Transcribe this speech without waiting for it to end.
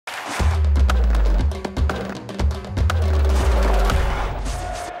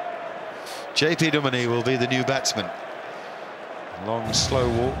JP Duminy will be the new batsman. Long, slow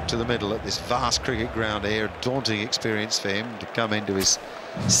walk to the middle at this vast cricket ground here. A daunting experience for him to come into his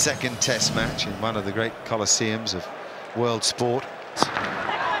second Test match in one of the great coliseums of world sport.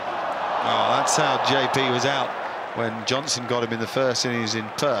 Oh, that's how JP was out when Johnson got him in the first innings in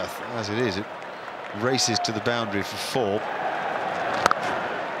Perth. As it is, it races to the boundary for 4.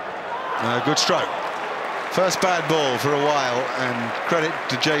 Good stroke. First bad ball for a while, and credit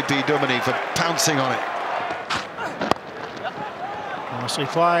to JP Duminy for pouncing on it. Nicely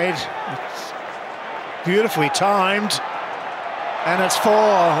played. It's beautifully timed, and it's 4.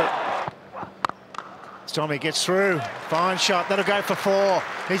 Tommy gets through. Fine shot. That'll go for 4.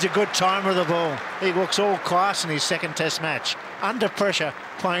 He's a good timer of the ball. He looks all class in his second Test match. Under pressure,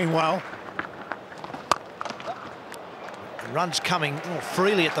 playing well. Runs coming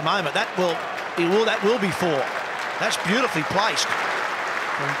freely at the moment. That will be 4. That's beautifully placed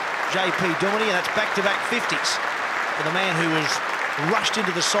from JP Duminy, and that's back-to-back 50s for the man who was rushed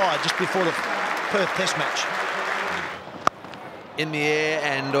into the side just before the Perth Test match. In the air,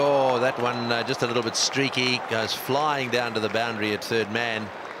 and oh, that one just a little bit streaky, goes flying down to the boundary at third man.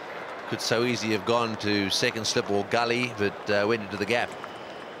 Could so easily have gone to second slip or gully, but went into the gap.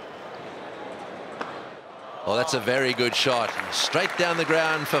 Oh, that's a very good shot. Straight down the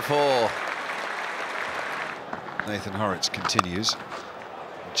ground for 4. Nathan Horrocks continues.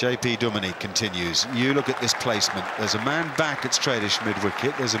 JP Duminy continues. You look at this placement. There's a man back at straightish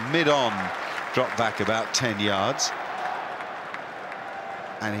mid-wicket. There's a mid-on drop back about 10 yards.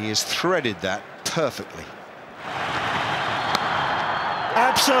 And he has threaded that perfectly.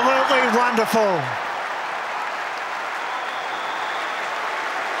 Absolutely wonderful.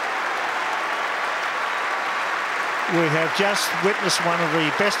 We have just witnessed one of the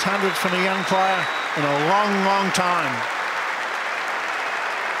best hundreds from a young player in a long, long time.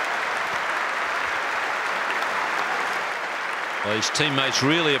 Well, his teammates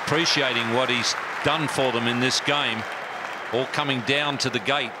really appreciating what he's done for them in this game. All coming down to the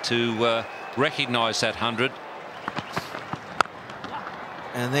gate to recognise that 100.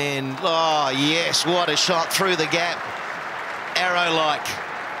 And then, oh yes, what a shot through the gap. Arrow-like.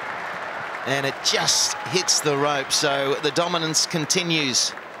 And it just hits the rope, so the dominance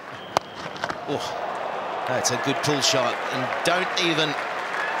continues. Oh, that's a good pull shot, and don't even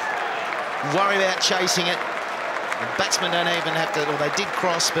worry about chasing it. The batsmen don't even have to, well, they did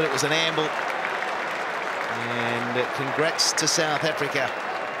cross, but it was an amble. And congrats to South Africa.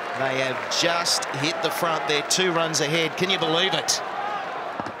 They have just hit the front. They're 2 runs ahead. Can you believe it?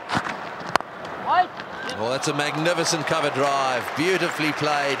 Oh, that's a magnificent cover drive. Beautifully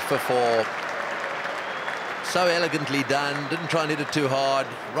played for 4. So elegantly done. Didn't try and hit it too hard.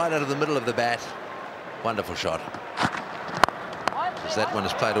 Right out of the middle of the bat. Wonderful shot. As that one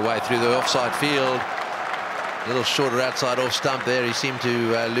is played away through the offside field. A little shorter outside off stump there. He seemed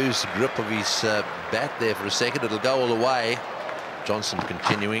to lose grip of his bat there for a second. It'll go all the way. Johnson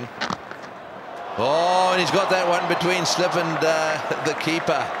continuing. Oh, and he's got that one between slip and the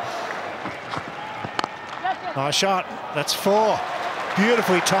keeper. Nice shot. That's 4.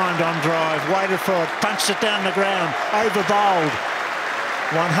 Beautifully timed on drive. Waited for it. Punched it down the ground. Over bowled.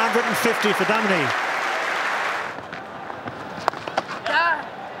 150 for Duminy.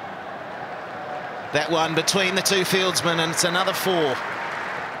 That one between the 2 fieldsmen, and it's another 4. It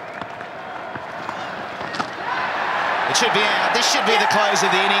should be out. This should be the close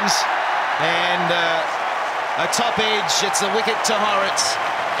of the innings. And a top edge. It's the wicket to Horrocks.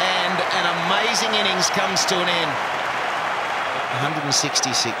 And an amazing innings comes to an end.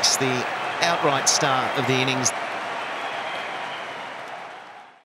 166, the outright start of the innings.